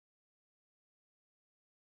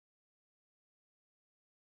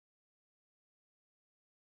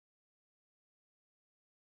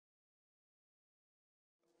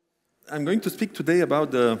I'm going to speak today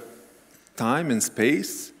about the time and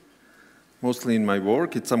space, mostly in my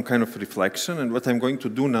work. It's some kind of reflection, and what I'm going to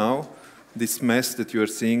do now, this mess that you are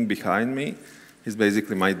seeing behind me, is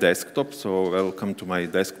basically my desktop, so welcome to my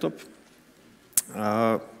desktop.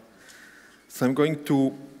 So I'm going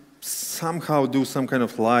to somehow do some kind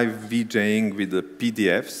of live VJing with the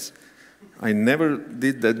PDFs. I never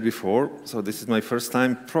did that before, so this is my first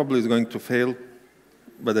time. Probably it's going to fail,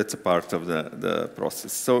 but that's a part of the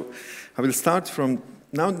process. So I will start from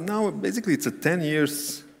now basically it's a 10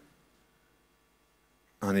 years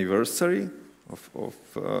anniversary of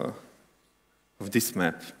this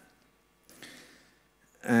map.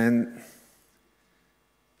 And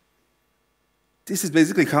this is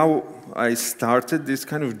basically how I started this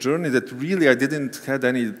kind of journey that really I didn't have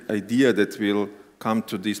any idea that we'll come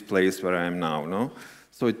to this place where I am now. No?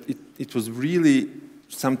 So it was really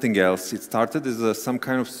something else. It started as some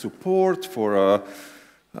kind of support for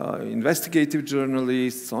investigative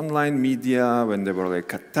journalists, online media, when they were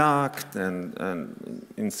like attacked, and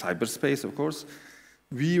in cyberspace, of course.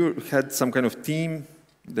 We had some kind of team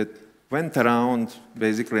that went around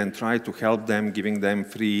basically and tried to help them, giving them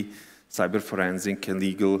free cyber forensic and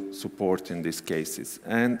legal support in these cases.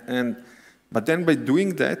 But then by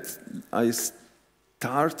doing that, I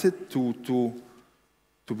started to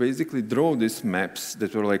basically draw these maps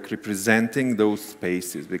that were like representing those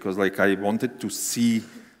spaces, because like I wanted to see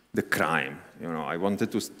the crime. I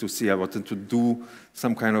wanted to wanted to do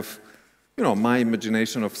some kind of, my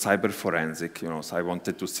imagination of cyber forensic. So I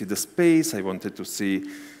wanted to see the space. I wanted to see,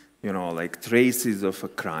 like traces of a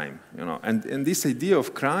crime. And this idea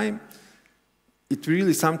of crime, it's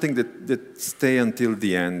really something that stay until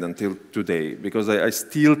the end, until today, because I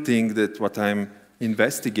still think that what I'm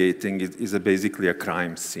investigating is basically a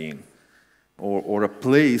crime scene, or a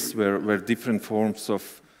place where different forms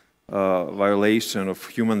of violation of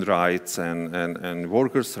human rights and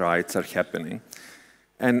workers' rights are happening.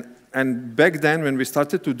 And back then, when we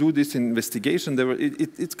started to do this investigation,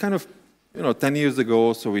 it's kind of 10 years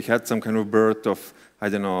ago, so we had some kind of birth of, I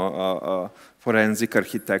don't know, forensic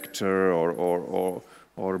architecture or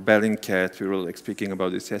Bellingcat. We were like speaking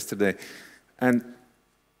about this yesterday. And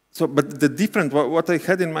so, but the different, what I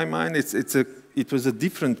had in my mind, it was a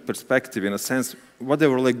different perspective in a sense. What they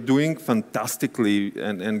were like doing fantastically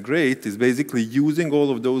and great is basically using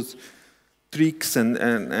all of those tricks and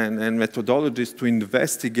methodologies to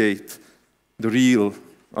investigate the real,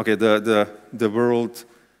 the world,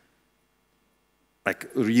 like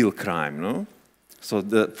real crime, no? So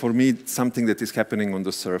for me, it's something that is happening on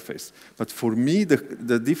the surface. But for me,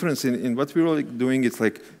 the difference in what we were like doing is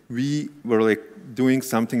like we were like doing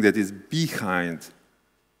something that is behind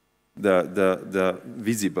the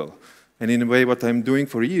visible. And in a way, what I'm doing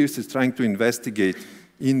for years is trying to investigate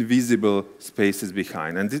invisible spaces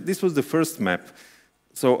behind. And this was the first map.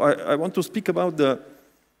 So I want to speak about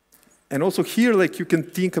and also here, like you can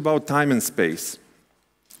think about time and space.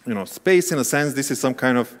 Space in a sense, this is some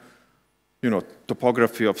kind of,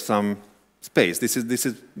 topography of some space. This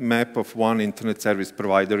is map of one internet service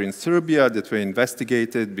provider in Serbia that were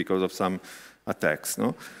investigated because of some attacks,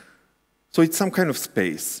 no? So it's some kind of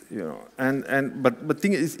space, but the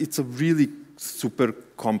thing is, it's a really super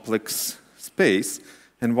complex space.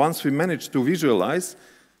 And once we managed to visualize,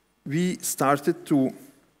 we started to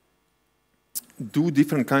do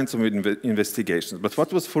different kinds of investigations. But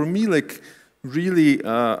what was for me like really,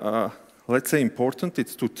 let's say, important,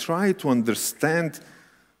 it's to try to understand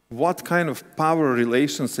what kind of power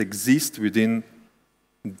relations exist within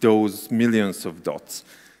those millions of dots.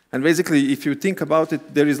 And basically, if you think about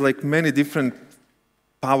it, there is like many different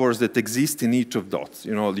powers that exist in each of dots.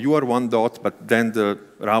 You are one dot, but then the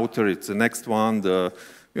router, it's the next one,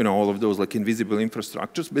 all of those like invisible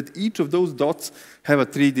infrastructures. But each of those dots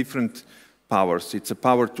have three different powers. It's a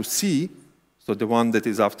power to see. So the one that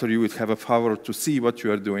is after you, it have a power to see what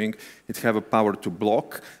you are doing. It have a power to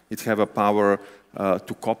block. It have a power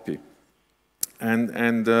to copy.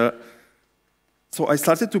 So I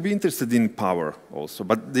started to be interested in power also.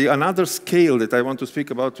 But another scale that I want to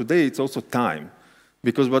speak about today, it's also time.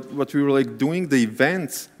 Because what we were like doing, the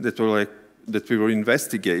events that we were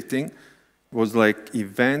investigating was like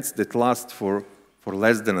events that last for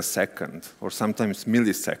less than a second, or sometimes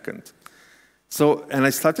millisecond. So, and I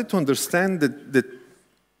started to understand that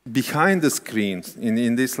behind the screens,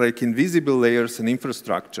 in these like invisible layers and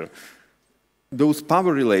infrastructure, those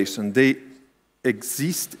power relations, they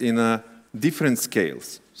exist in different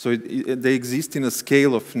scales. So they exist in a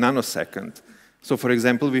scale of nanosecond. So for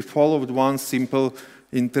example, we followed one simple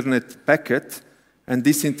internet packet, and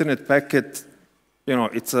this internet packet you know,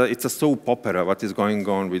 it's a soap opera what is going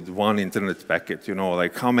on with one internet packet, you know,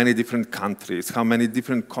 like how many different countries, how many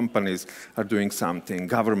different companies are doing something,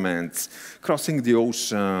 governments, crossing the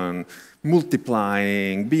ocean,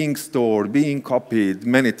 multiplying, being stored, being copied,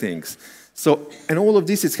 many things. So, and all of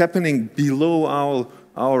this is happening below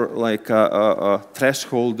our like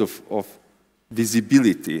threshold of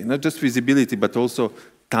visibility, not just visibility, but also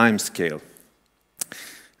time scale.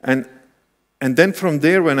 And then from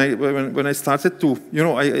there, when I started to, you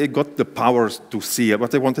know, I got the powers to see.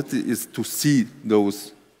 What I wanted is to see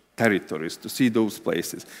those territories, to see those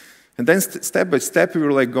places. And then step by step, we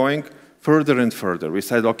were like going further and further. We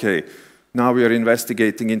said, okay, now we are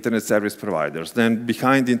investigating internet service providers. Then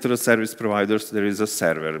behind internet service providers, there is a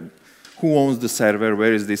server. Who owns the server?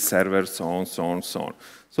 Where is this server? So on, so on, so on.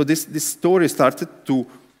 So this story started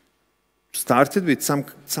with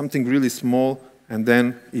something really small, and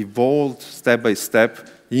then evolved step by step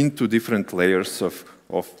into different layers of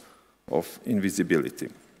invisibility.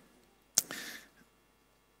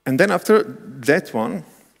 And then after that one,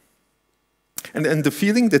 and the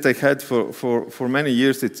feeling that I had for many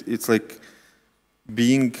years, it's like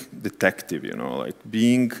being detective, you know, like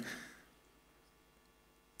being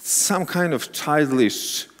some kind of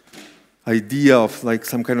childish idea of like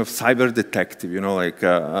some kind of cyber detective, you know, like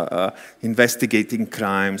investigating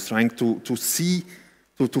crimes, trying to see,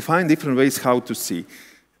 to find different ways how to see.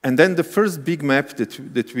 And then the first big map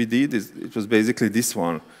that we did, it was basically this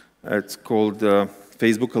one. It's called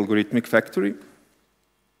Facebook Algorithmic Factory.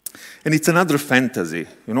 And it's another fantasy.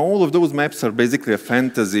 You know, all of those maps are basically a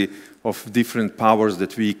fantasy of different powers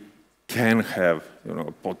that we can have, you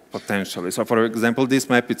know, potentially. So for example, this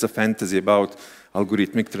map, it's a fantasy about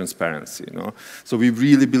algorithmic transparency, you know. So we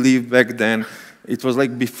really believed back then, it was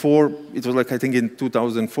like before, it was like I think in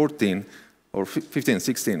 2014, or 15,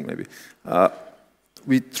 16 maybe,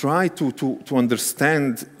 we tried to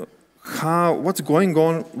understand what's going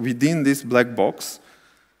on within this black box,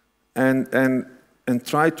 and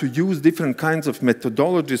try to use different kinds of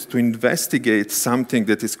methodologies to investigate something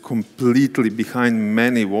that is completely behind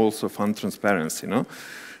many walls of untransparency, you know?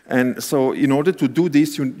 And so in order to do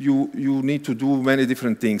this, you need to do many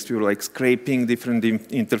different things. We were like scraping different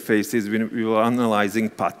interfaces, we were analyzing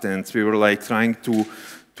patterns, we were like trying to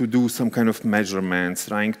do some kind of measurements,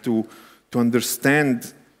 trying to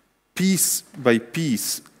understand piece by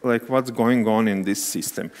piece like what's going on in this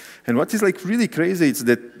system. And what is like really crazy is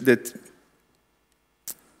that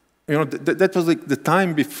you know, that was like the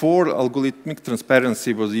time before algorithmic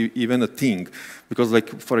transparency was even a thing. Because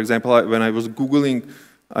like, for example, when I was Googling,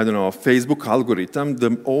 I don't know, Facebook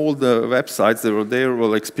algorithm, all the websites that were there were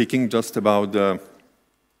like speaking just about,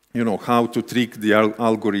 you know, how to trick the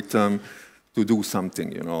algorithm to do something,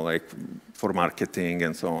 you know, like for marketing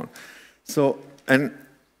and so on. So, and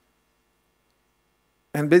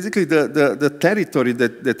basically the territory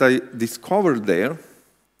that I discovered there,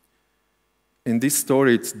 in this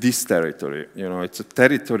story, it's this territory. You know, it's a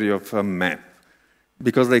territory of a map.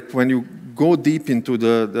 Because like when you go deep into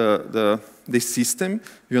this system,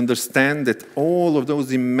 you understand that all of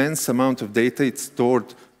those immense amount of data is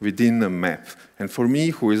stored within a map. And for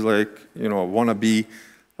me, who is like, you know, wannabe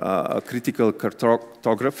a critical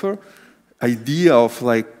cartographer, idea of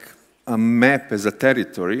like a map as a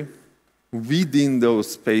territory within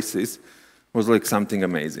those spaces was like something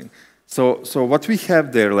amazing. So what we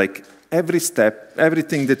have there, like every step,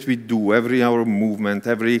 everything that we do, every our movement,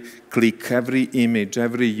 every click, every image,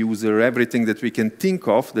 every user, everything that we can think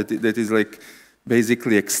of that is like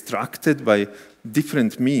basically extracted by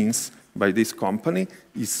different means by this company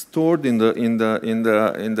is stored in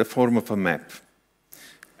the form of a map,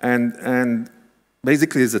 and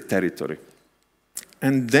basically is a territory.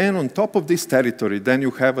 And then on top of this territory, then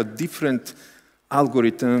you have a different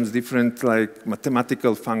algorithms, different like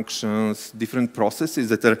mathematical functions, different processes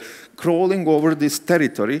that are crawling over this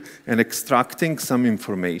territory and extracting some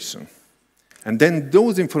information. And then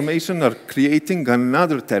those information are creating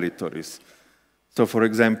another territories. So for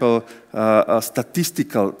example,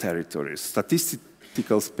 statistical territories,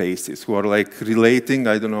 statistical spaces who are like relating,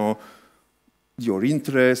 I don't know, your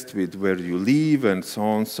interest with where you live and so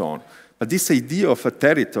on, so on. But this idea of a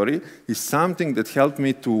territory is something that helped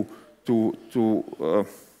me to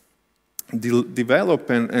develop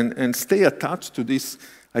and stay attached to this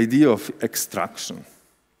idea of extraction.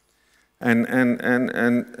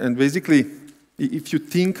 And basically, if you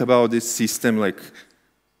think about this system like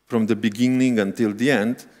from the beginning until the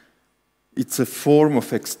end, it's a form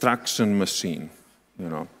of extraction machine, you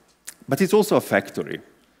know. But it's also a factory.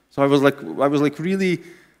 So I was like really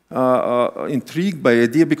intrigued by the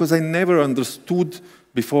idea because I never understood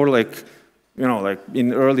before like you know, like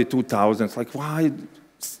in early 2000s, like why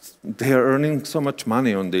they are earning so much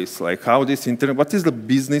money on this? Like how this internet, what is the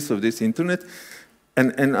business of this internet?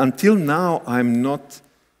 And until now, I'm not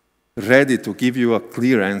ready to give you a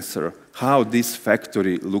clear answer how this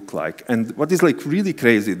factory look like. And what is like really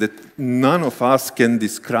crazy, that none of us can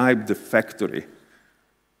describe the factory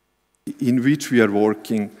in which we are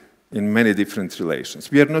working in many different relations.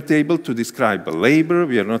 We are not able to describe a labor,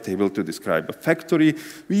 we are not able to describe a factory,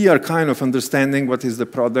 we are kind of understanding what is the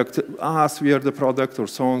product, us, we are the product, or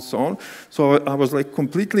so on, so on. So I was like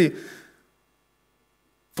completely,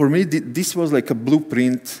 for me, this was like a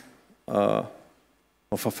blueprint of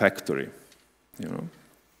a factory, you know?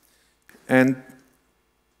 And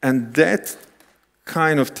that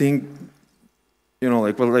kind of thing, you know,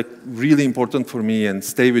 like, was like really important for me and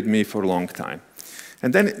stay with me for a long time.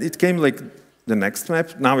 And then it came like the next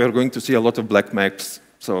map. Now we are going to see a lot of black maps,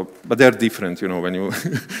 so, but they're different, you know, when you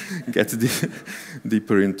get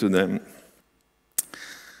deeper into them.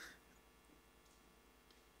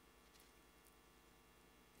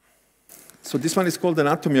 So this one is called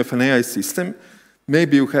Anatomy of an AI System.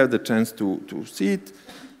 Maybe you had the chance to see it.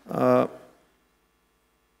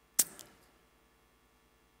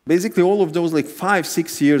 Basically, all of those like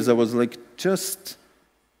 5-6 years, I was like just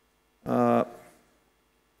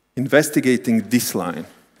investigating this line,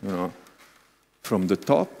 you know, from the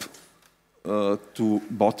top to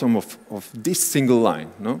bottom of this single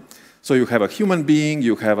line. No? So you have a human being,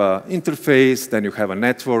 you have an interface, then you have a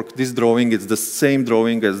network. This drawing is the same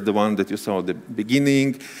drawing as the one that you saw at the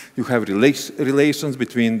beginning. You have relations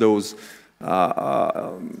between those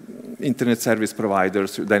internet service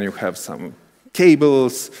providers. Then you have some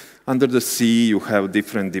cables. Under the sea, you have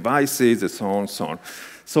different devices, and so on, so on.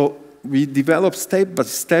 So we developed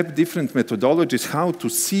step-by-step different methodologies how to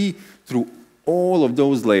see through all of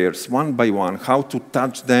those layers, one by one, how to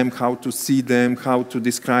touch them, how to see them, how to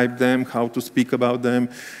describe them, how to speak about them,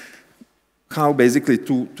 how basically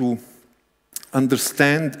to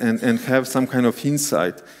understand and have some kind of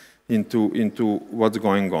insight into what's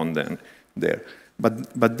going on there.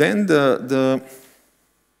 But then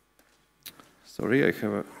sorry, I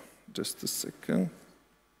have just a second.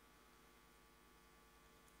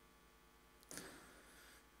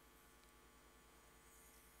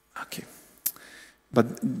 Okay.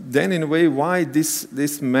 But then, in a way, why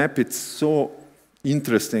this map is so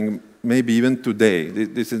interesting, maybe even today.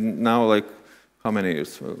 This is now like, how many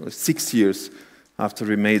years? Well, 6 years after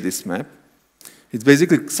we made this map. It's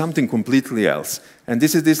basically something completely else. And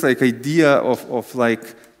this is this like idea of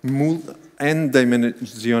like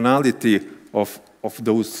n-dimensionality of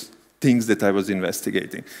those things that I was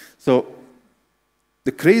investigating. So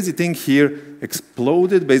the crazy thing here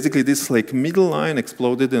exploded, basically this like middle line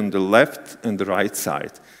exploded on the left and the right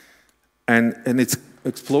side. And it's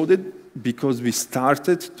exploded because we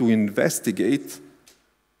started to investigate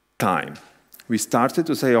time. We started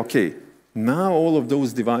to say, okay, now all of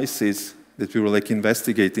those devices that we were like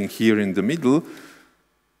investigating here in the middle,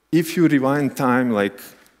 if you rewind time like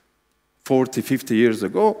 40, 50 years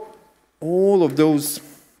ago, all of those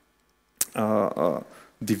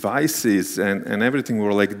devices and everything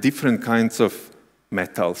were like different kinds of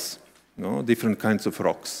metals, you know, different kinds of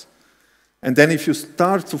rocks. And then if you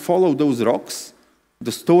start to follow those rocks,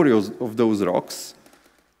 the story of those rocks,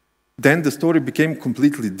 then the story became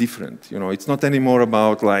completely different. You know, it's not anymore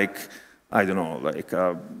about like, I don't know, like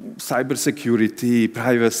cybersecurity,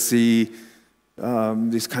 privacy,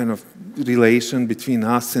 this kind of relation between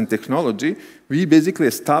us and technology. We basically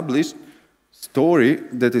established story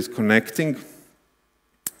that is connecting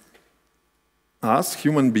us,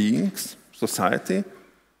 human beings, society,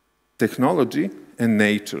 technology, and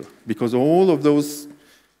nature, because all of those,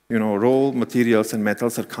 you know, raw materials and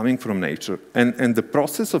metals are coming from nature, and the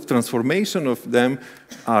process of transformation of them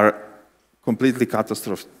are completely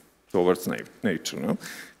catastrophic towards nature. No?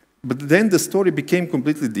 But then the story became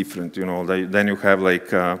completely different. You know, then you have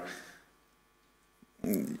like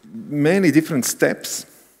many different steps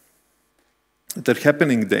that are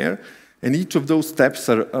happening there, and each of those steps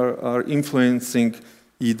are influencing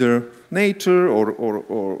either nature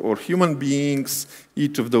or human beings.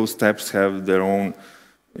 Each of those steps have their own,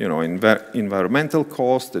 you know, environmental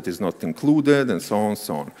cost that is not included, and so on,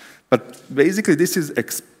 so on. But basically, this is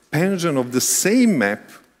expansion of the same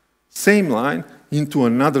map, same line, into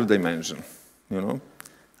another dimension, you know,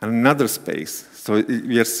 another space. So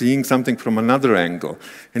we are seeing something from another angle.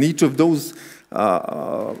 And each of those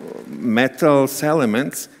metals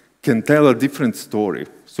elements can tell a different story.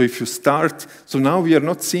 So if you start, so now we are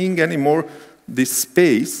not seeing anymore this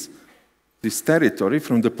space, this territory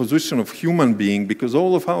from the position of human being, because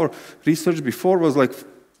all of our research before was like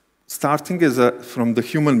starting from the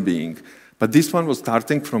human being, but this one was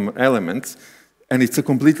starting from elements, and it's a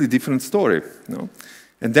completely different story. You know?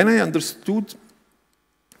 And then I understood,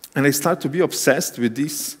 and I started to be obsessed with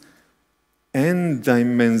this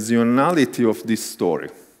n-dimensionality of this story.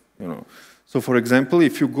 You know? So for example,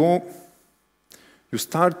 if you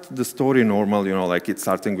start the story normal, you know, like it's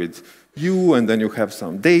starting with you, and then you have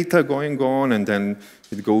some data going on, and then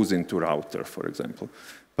it goes into router, for example.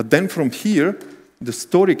 But then from here, the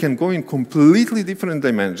story can go in completely different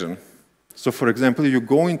dimension. So for example, you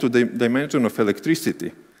go into the dimension of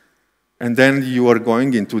electricity, and then you are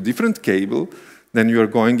going into different cable, then you are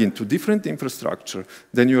going into different infrastructure,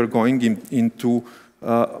 then you are going into,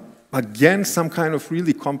 again, some kind of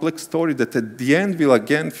really complex story that at the end will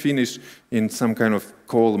again finish in some kind of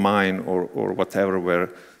coal mine or whatever where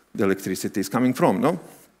the electricity is coming from, no?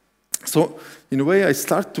 So in a way, I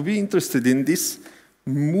start to be interested in this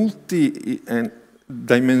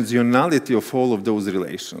multi-dimensionality of all of those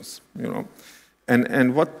relations, you know?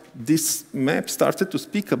 And what this map started to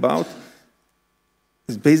speak about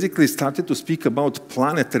is basically started to speak about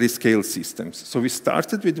planetary scale systems. So we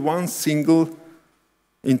started with one single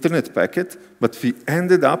internet packet, but we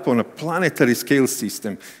ended up on a planetary scale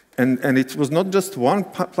system. And it was not just one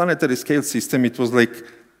planetary scale system, it was like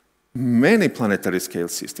many planetary scale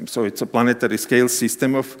systems. So it's a planetary scale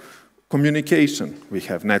system of communication. We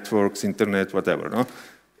have networks, internet, whatever. No?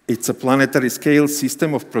 It's a planetary scale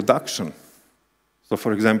system of production. So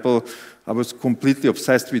for example, I was completely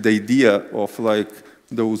obsessed with the idea of like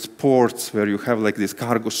those ports where you have like these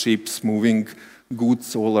cargo ships moving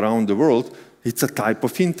goods all around the world. It's a type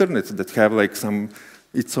of internet that have like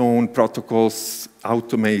its own protocols,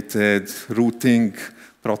 automated routing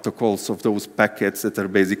protocols of those packets that are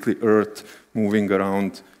basically Earth moving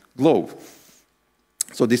around globe.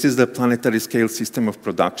 So this is the planetary scale system of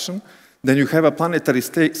production. Then you have a planetary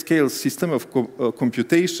scale system of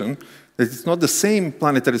computation that is not the same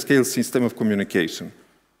planetary scale system of communication.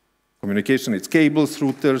 Communication, it's cables,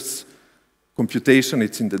 routers. Computation,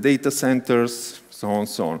 it's in the data centers, so on,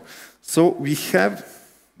 so on. So we have,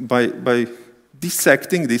 by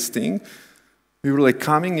dissecting this thing, we were like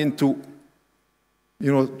coming into,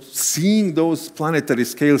 you know, seeing those planetary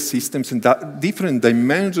scale systems and different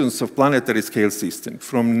dimensions of planetary scale system,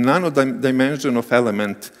 from nano dimension of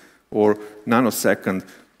element or nanosecond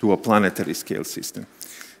to a planetary scale system.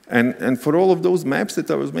 And for all of those maps that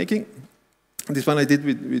I was making, this one I did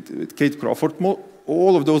with Kate Crawford,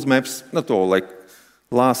 all of those maps, not all, like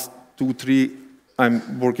last 2, 3,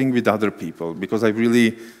 I'm working with other people because I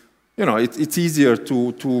really, you know, it's easier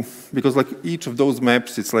to because like each of those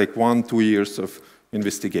maps, it's like 1, 2 years of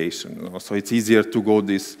investigation. You know? So it's easier to go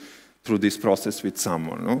through this process with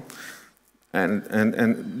someone. No?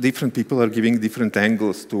 And different people are giving different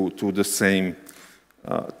angles to the same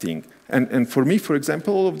thing. And for me, for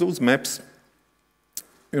example, all of those maps,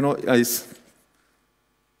 you know, I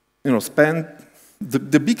spend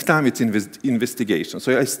the big time it's investigation.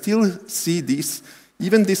 So I still see this,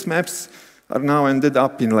 even these maps are now ended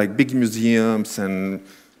up in like big museums and,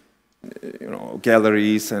 you know,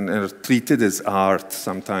 galleries and are treated as art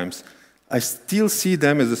sometimes. I still see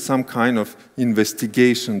them as some kind of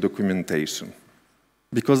investigation documentation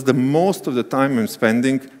because the most of the time I'm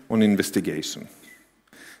spending on investigation.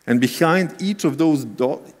 And behind each of those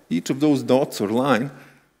dots or line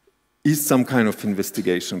is some kind of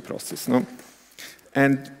investigation process, no?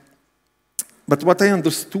 But what I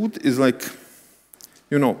understood is like,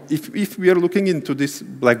 you know, if we are looking into this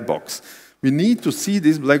black box, we need to see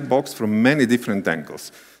this black box from many different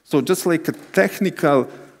angles. So just like a technical,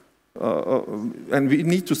 and we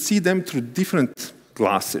need to see them through different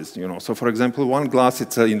glasses, you know. So for example, one glass,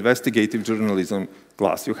 it's an investigative journalism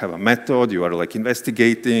glass. You have a method, you are like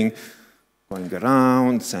investigating, going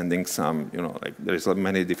around, sending some, you know, like there's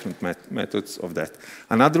many different methods of that.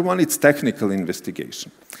 Another one, it's technical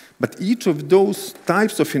investigation. But each of those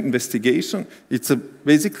types of investigation, it's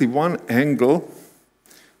basically one angle,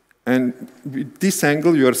 and with this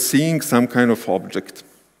angle you are seeing some kind of object,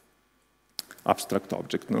 abstract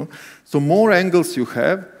object, no? So more angles you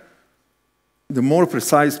have, the more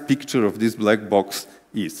precise picture of this black box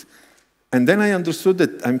is. And then I understood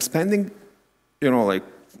that I'm spending, you know, like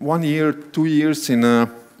 1 year, 2 years in an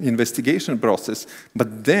investigation process,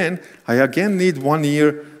 but then I again need 1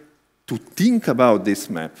 year to think about this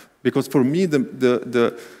map. Because for me,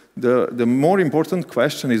 the more important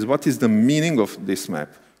question is what is the meaning of this map,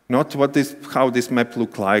 not how this map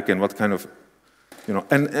look like and what kind of, you know.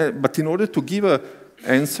 But in order to give an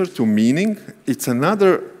answer to meaning, it's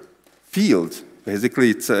another field,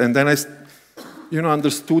 basically. And then I, you know,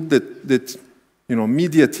 understood that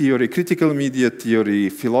media theory, critical media theory,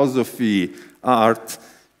 philosophy, art.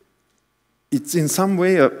 It's in some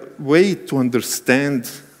way a way to understand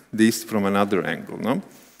this from another angle, no?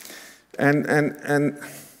 And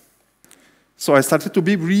so I started to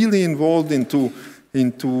be really involved into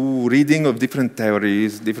reading of different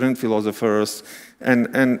theories, different philosophers,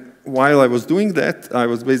 and while I was doing that, I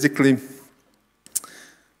was basically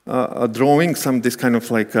drawing this kind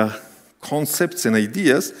of like concepts and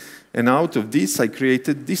ideas, and out of this I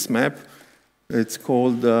created this map. It's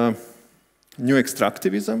called New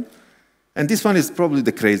Extractivism, and this one is probably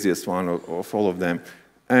the craziest one of all of them,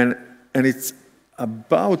 and it's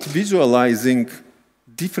about visualizing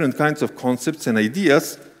different kinds of concepts and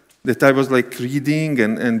ideas that I was like reading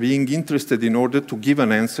and being interested in order to give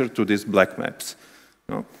an answer to these black maps.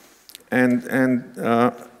 You know?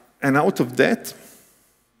 And out of that,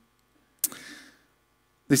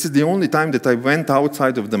 this is the only time that I went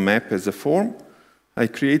outside of the map as a form. I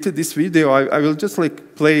created this video. I will just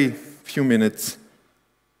like play a few minutes.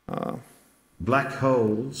 Black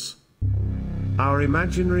holes. Our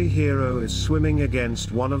imaginary hero is swimming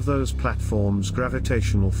against one of those platforms'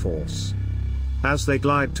 gravitational force. As they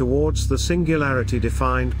glide towards the singularity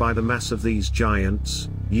defined by the mass of these giants,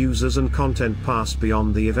 users and content pass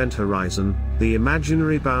beyond the event horizon, the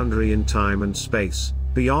imaginary boundary in time and space,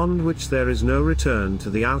 beyond which there is no return to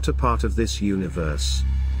the outer part of this universe.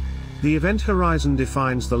 The event horizon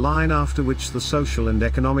defines the line after which the social and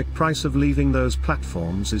economic price of leaving those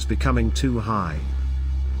platforms is becoming too high.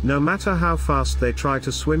 No matter how fast they try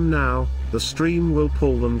to swim now, the stream will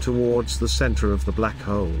pull them towards the center of the black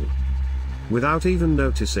hole. Without even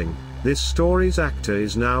noticing, this story's actor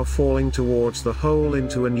is now falling towards the hole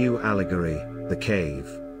into a new allegory, the cave.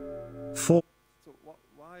 So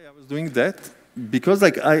why I was doing that? Because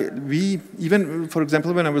like even for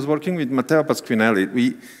example when I was working with Matteo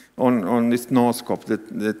Pasquinelli, on this noscope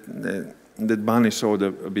that Bunny showed a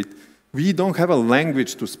bit, we don't have a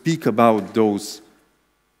language to speak about those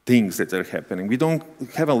things that are happening. We don't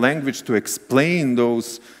have a language to explain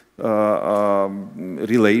those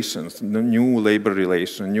relations, the new labor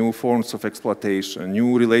relation, new forms of exploitation,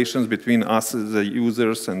 new relations between us as the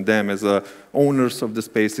users and them as the owners of the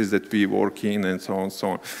spaces that we work in, and so on and so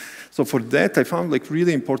on. So for that, I found like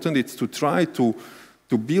really important it's to try to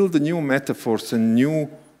build new metaphors and new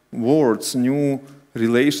words, new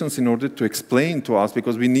relations in order to explain to us,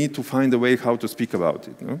 because we need to find a way how to speak about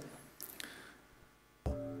it. No?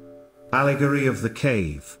 Allegory of the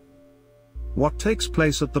cave. What takes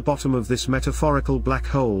place at the bottom of this metaphorical black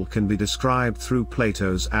hole can be described through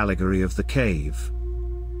Plato's allegory of the cave.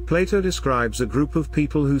 Plato describes a group of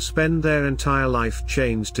people who spend their entire life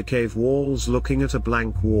chained to cave walls looking at a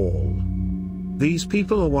blank wall. These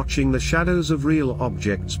people are watching the shadows of real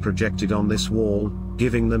objects projected on this wall,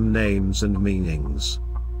 giving them names and meanings.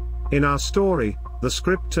 In our story, the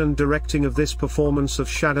script and directing of this performance of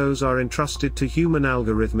shadows are entrusted to human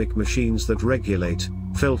algorithmic machines that regulate,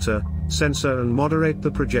 filter, censor and moderate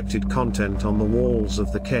the projected content on the walls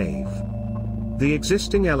of the cave. The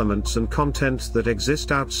existing elements and content that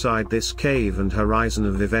exist outside this cave and horizon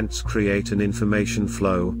of events create an information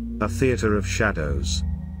flow, a theater of shadows.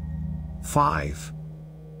 5.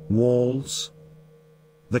 Walls.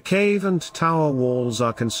 The cave and tower walls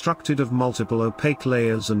are constructed of multiple opaque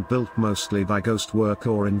layers and built mostly by ghost work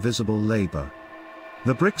or invisible labor.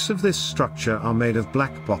 The bricks of this structure are made of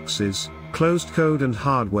black boxes, closed code and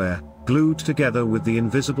hardware, glued together with the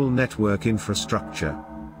invisible network infrastructure.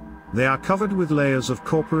 They are covered with layers of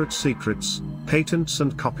corporate secrets, patents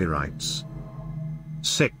and copyrights.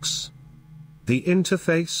 6. The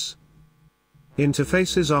interface.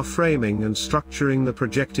 Interfaces are framing and structuring the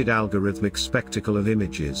projected algorithmic spectacle of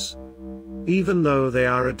images. Even though they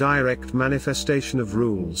are a direct manifestation of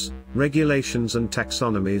rules, regulations and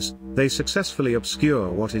taxonomies, they successfully obscure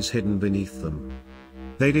what is hidden beneath them.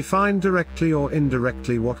 They define directly or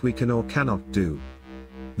indirectly what we can or cannot do.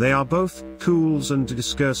 They are both tools and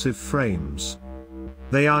discursive frames.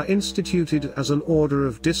 They are instituted as an order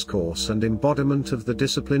of discourse and embodiment of the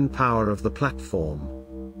discipline power of the platform.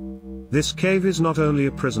 This cave is not only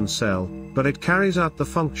a prison cell, but it carries out the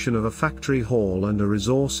function of a factory hall and a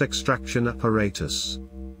resource extraction apparatus.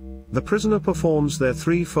 The prisoner performs their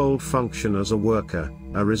threefold function as a worker,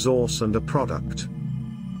 a resource and a product.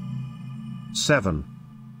 7.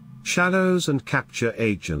 Shadows and capture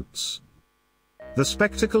agents. The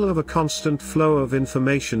spectacle of a constant flow of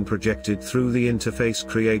information projected through the interface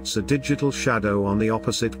creates a digital shadow on the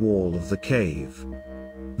opposite wall of the cave.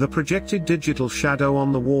 The projected digital shadow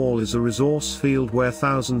on the wall is a resource field where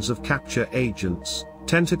thousands of capture agents,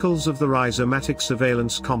 tentacles of the rhizomatic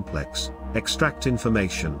surveillance complex, extract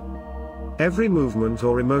information. Every movement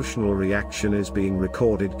or emotional reaction is being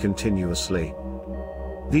recorded continuously.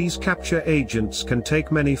 These capture agents can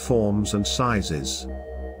take many forms and sizes.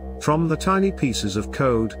 From the tiny pieces of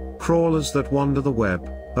code, crawlers that wander the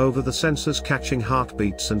web, over the sensors catching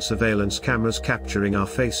heartbeats and surveillance cameras capturing our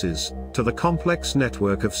faces, to the complex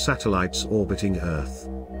network of satellites orbiting Earth.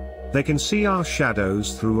 They can see our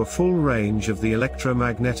shadows through a full range of the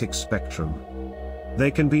electromagnetic spectrum. They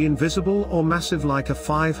can be invisible or massive like a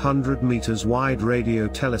 500 meters wide radio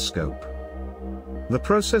telescope. The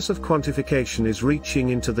process of quantification is reaching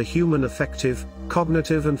into the human affective,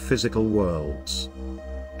 cognitive and physical worlds.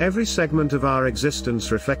 Every segment of our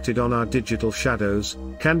existence reflected on our digital shadows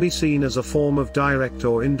can be seen as a form of direct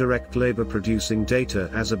or indirect labor producing data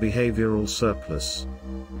as a behavioral surplus.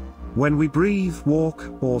 When we breathe, walk,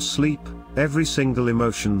 or sleep, every single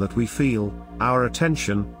emotion that we feel, our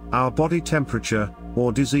attention, our body temperature,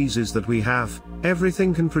 or diseases that we have,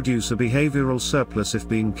 everything can produce a behavioral surplus if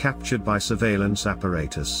being captured by surveillance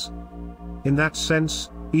apparatus. In that sense,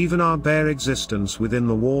 even our bare existence within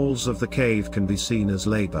the walls of the cave can be seen as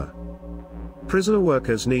labor. Prisoner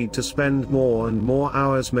workers need to spend more and more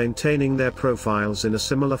hours maintaining their profiles in a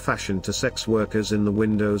similar fashion to sex workers in the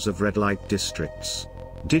windows of red light districts.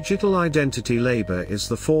 Digital identity labor is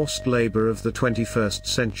the forced labor of the 21st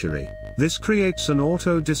century. This creates an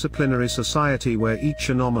auto-disciplinary society where each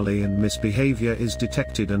anomaly and misbehavior is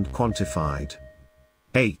detected and quantified.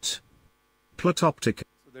 8. Platoptic.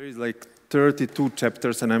 So there is like 32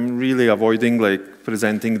 chapters, and I'm really avoiding like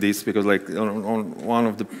presenting this because like on one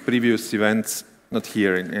of the previous events, not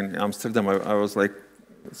here in Amsterdam, I was like,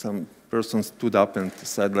 some person stood up and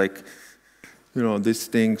said like, you know, this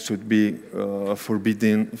thing should be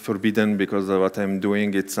forbidden because of what I'm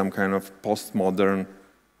doing. It's some kind of postmodern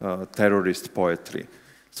terrorist poetry.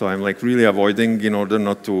 So I'm like really avoiding in order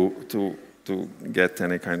not to get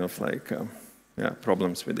any kind of like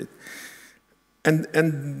problems with it. And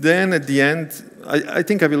then at the end, I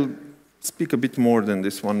think I will speak a bit more than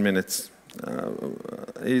this 1 minute.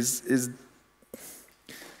 Is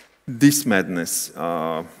this madness?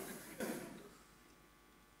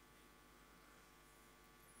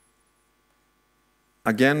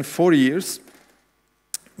 Again, 4 years,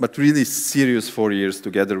 but really serious 4 years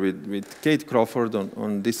together with Kate Crawford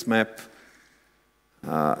on this map.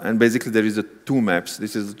 And basically there is 2 maps.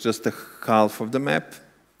 This is just a half of the map.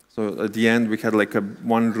 So at the end we had like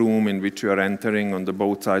one room in which you are entering. On the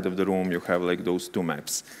both sides of the room you have like those 2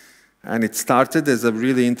 maps. And it started as a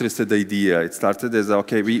really interesting idea. It started as,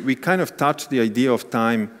 okay, we kind of touched the idea of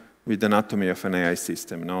time with the anatomy of an AI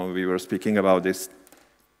system. You know, we were speaking about this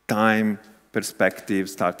time perspective,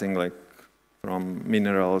 starting like from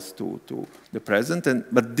minerals to the present.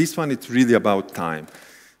 But this one, it's really about time.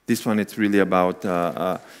 This one, it's really about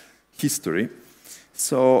history.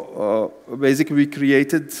 So basically, we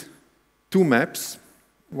created 2 maps.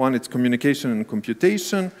 One, it's communication and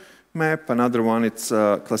computation map. Another one, it's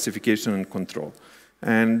classification and control.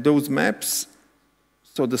 And those maps,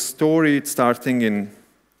 so the story, it's starting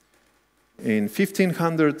in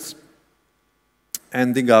 1500s,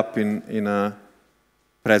 ending up in a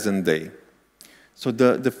present day. So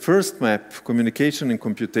the first map, communication and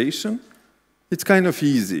computation, it's kind of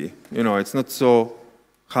easy. You know, it's not so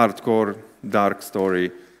hardcore, dark story.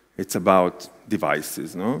 It's about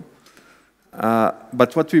devices, no?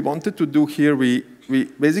 But what we wanted to do here, we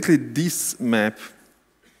basically, this map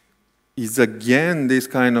is again this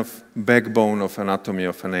kind of backbone of anatomy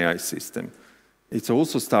of an AI system. It's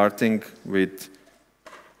also starting with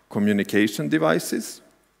communication devices.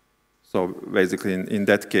 So basically, in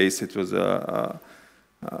that case, it was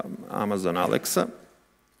Amazon Alexa.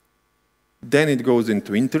 Then it goes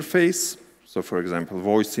into interface. So for example,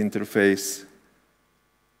 voice interface.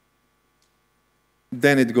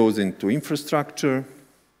 Then it goes into infrastructure.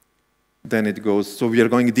 Then it goes, so we are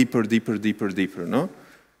going deeper, deeper, deeper, deeper, no?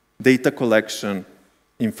 Data collection,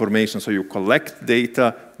 information. So you collect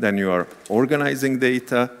data, then you are organizing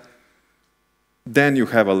data. Then you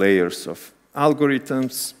have layers of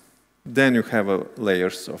algorithms. Then you have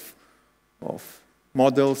layers of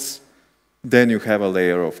models. Then you have a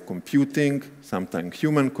layer of computing, sometimes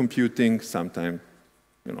human computing, sometimes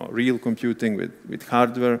real computing with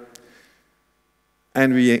hardware.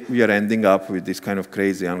 And we are ending up with this kind of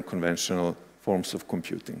crazy, unconventional forms of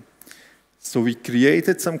computing. So we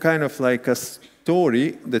created some kind of like a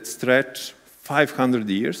story that stretched 500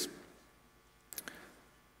 years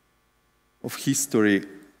of history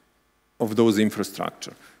of those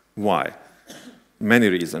infrastructure. Why? Many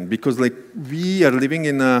reasons. Because like we are living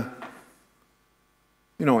in a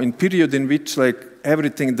in period in which like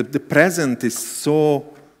everything, the present is so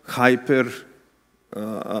hyper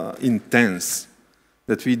intense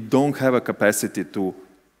that we don't have a capacity to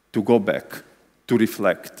go back, to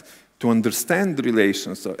reflect, to understand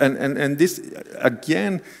relations. And this,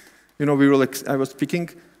 again, you know, I was speaking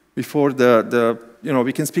before you know,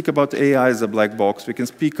 we can speak about AI as a black box. We can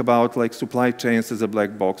speak about like supply chains as a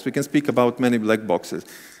black box. We can speak about many black boxes.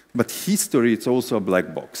 But history, it's also a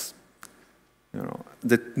black box, you know,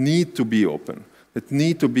 that need to be open, that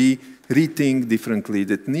need to be rethink differently,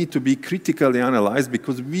 that need to be critically analyzed,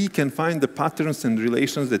 because we can find the patterns and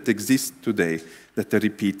relations that exist today that are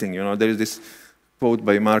repeating. You know, there is this quote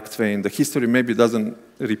by Mark Twain: the history maybe doesn't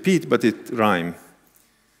repeat, but it rhymes.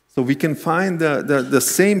 So we can find the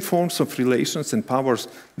same forms of relations and powers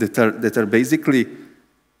that are basically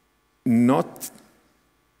not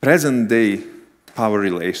present-day power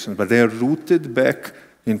relations, but they are rooted back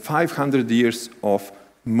in 500 years of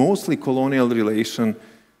mostly colonial relation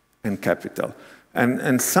and capital.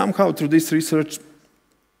 And somehow through this research,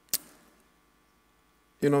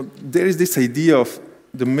 you know, there is this idea of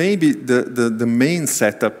maybe the main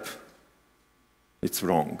setup, it's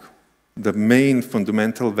wrong. The main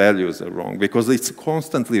fundamental values are wrong because it's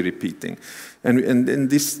constantly repeating. And in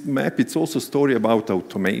this map, it's also a story about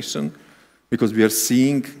automation, because we are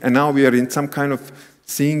seeing, and now we are in some kind of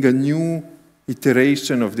seeing a new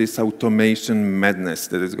iteration of this automation madness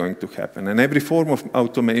that is going to happen. And every form of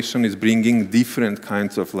automation is bringing different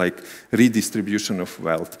kinds of like redistribution of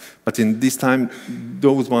wealth. But in this time,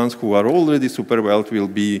 those ones who are already super wealthy will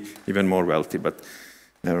be even more wealthy, but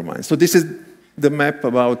never mind. So this is the map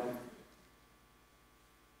about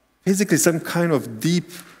basically some kind of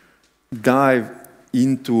deep dive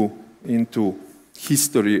into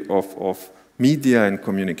history of media and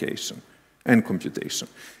communication and computation.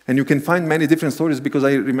 And you can find many different stories, because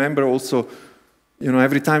I remember also, you know,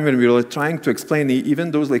 every time when we were trying to explain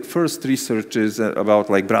even those like first researches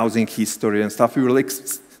about like browsing history and stuff, we were like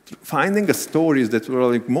finding stories that were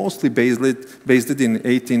like mostly based in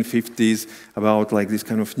 1850s about like these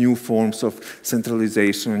kind of new forms of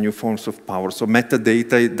centralization and new forms of power. So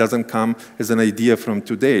metadata, it doesn't come as an idea from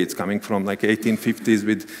today. It's coming from like 1850s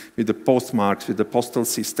with the postmarks, with the postal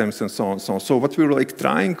systems and so on and so on. So what we were like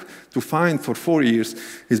trying to find for 4 years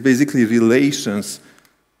is basically relations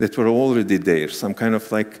that were already there, some kind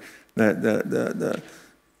of like the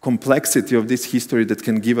complexity of this history that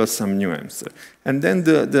can give us some new answer. And then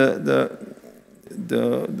the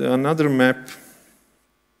another map,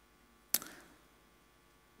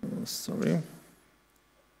 sorry,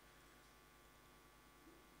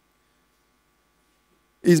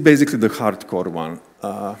 is basically the hardcore one.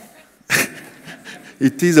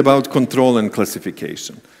 It is about control and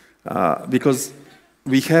classification, because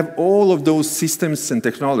we have all of those systems and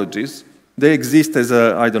technologies. They exist as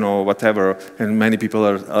a, I don't know, whatever, and many people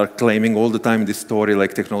are claiming all the time this story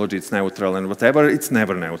like technology is neutral and whatever. It's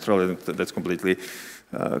never neutral, and that's completely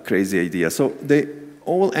crazy idea. So they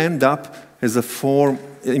all end up as a form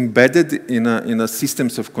embedded in a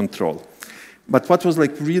systems of control. But what was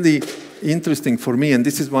like really interesting for me, and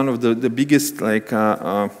this is one of the biggest like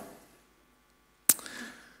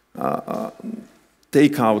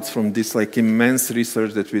takeouts from this like immense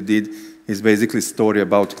research that we did, is basically a story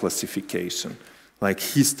about classification, like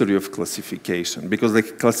history of classification. Because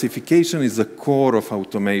like classification is the core of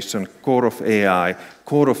automation, core of AI,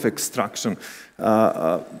 core of extraction.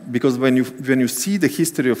 Because when you see the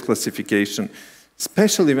history of classification,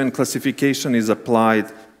 especially when classification is applied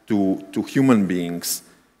to human beings,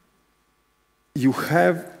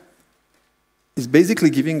 it's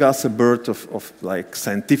basically giving us a birth of like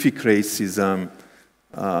scientific racism,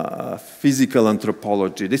 physical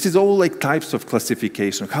anthropology. This is all like types of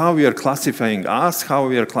classification. How we are classifying us, how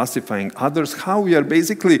we are classifying others, how we are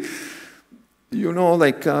basically, you know,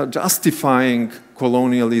 like justifying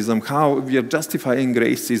colonialism, how we are justifying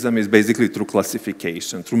racism is basically through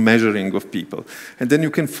classification, through measuring of people. And then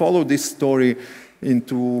you can follow this story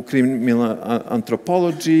into criminal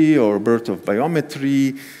anthropology or birth of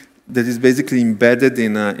biometry that is basically embedded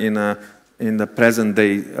in the present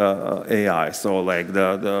day AI. So like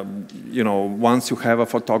you know, once you have a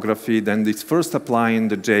photography, then it's first applied in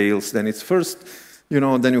the jails, then it's first, you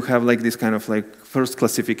know, then you have like this kind of like first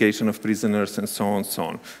classification of prisoners and so on and so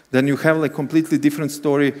on. Then you have like completely different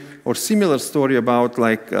story or similar story about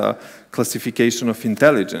like classification of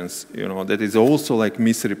intelligence, you know, that is also like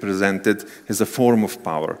misrepresented as a form of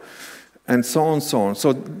power, and so on and so on.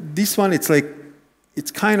 So this one, it's like,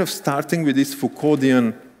 it's kind of starting with this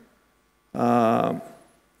Foucauldian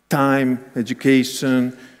time,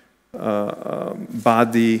 education,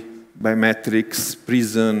 body, biometrics,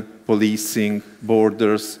 prison, policing,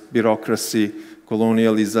 borders, bureaucracy,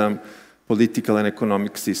 colonialism, political and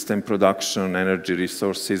economic system, production, energy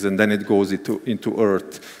resources, and then it goes into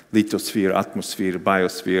Earth, lithosphere, atmosphere,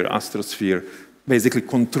 biosphere, astrosphere, basically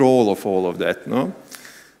control of all of that, no?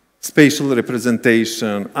 Spatial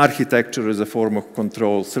representation, architecture as a form of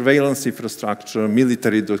control, surveillance infrastructure,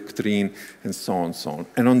 military doctrine, and so on, so on.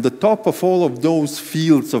 And on the top of all of those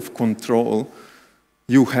fields of control,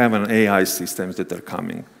 you have an AI systems that are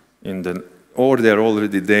coming or they're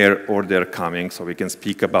already there, or they're coming. So we can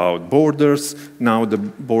speak about borders. Now the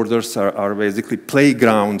borders are basically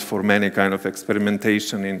playground for many kind of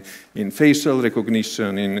experimentation in facial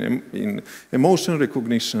recognition, in emotion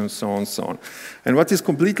recognition, so on, so on. And what is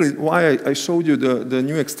completely, why I showed you the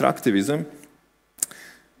new extractivism,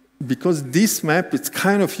 because this map, it's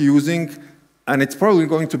kind of using, and it's probably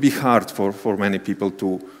going to be hard for many people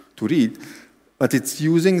to read, but it's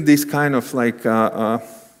using this kind of like,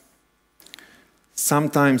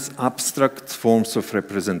 sometimes abstract forms of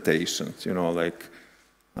representations, you know, like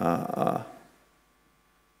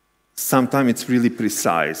sometimes it's really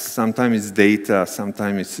precise, sometimes it's data,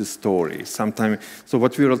 sometimes it's a story, sometimes. So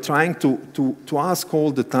what we are trying to ask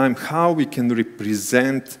all the time, how we can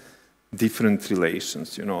represent different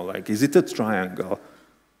relations, you know, like is it a triangle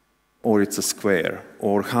or it's a square,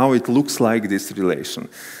 or how it looks like this relation.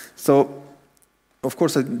 So of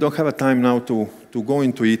course, I don't have a time now to go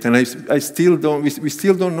into it, and we still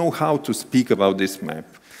don't know how to speak about this map.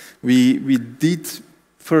 We did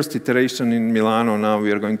first iteration in Milano, now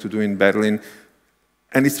we are going to do in Berlin,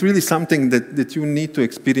 and it's really something that you need to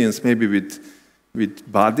experience maybe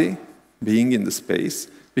with body, being in the space,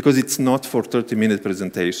 because it's not for 30-minute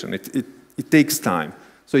presentation. It takes time.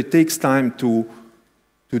 So it takes time to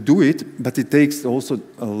do it, but it takes also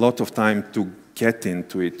a lot of time to get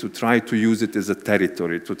into it, to try to use it as a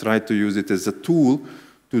territory, to try to use it as a tool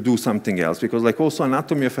to do something else. Because like also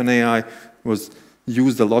anatomy of an AI was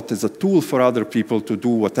used a lot as a tool for other people to do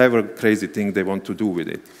whatever crazy thing they want to do with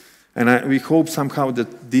it. And we hope somehow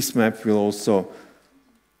that this map will also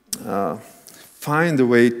find a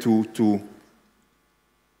way to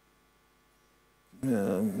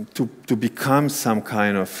become some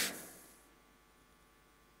kind of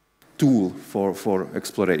tool for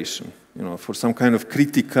exploration, you know, for some kind of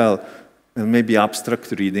critical and maybe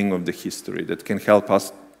abstract reading of the history that can help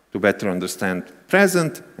us to better understand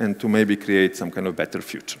present and to maybe create some kind of better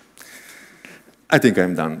future. I think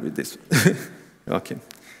I'm done with this. Okay.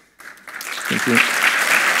 Thank you.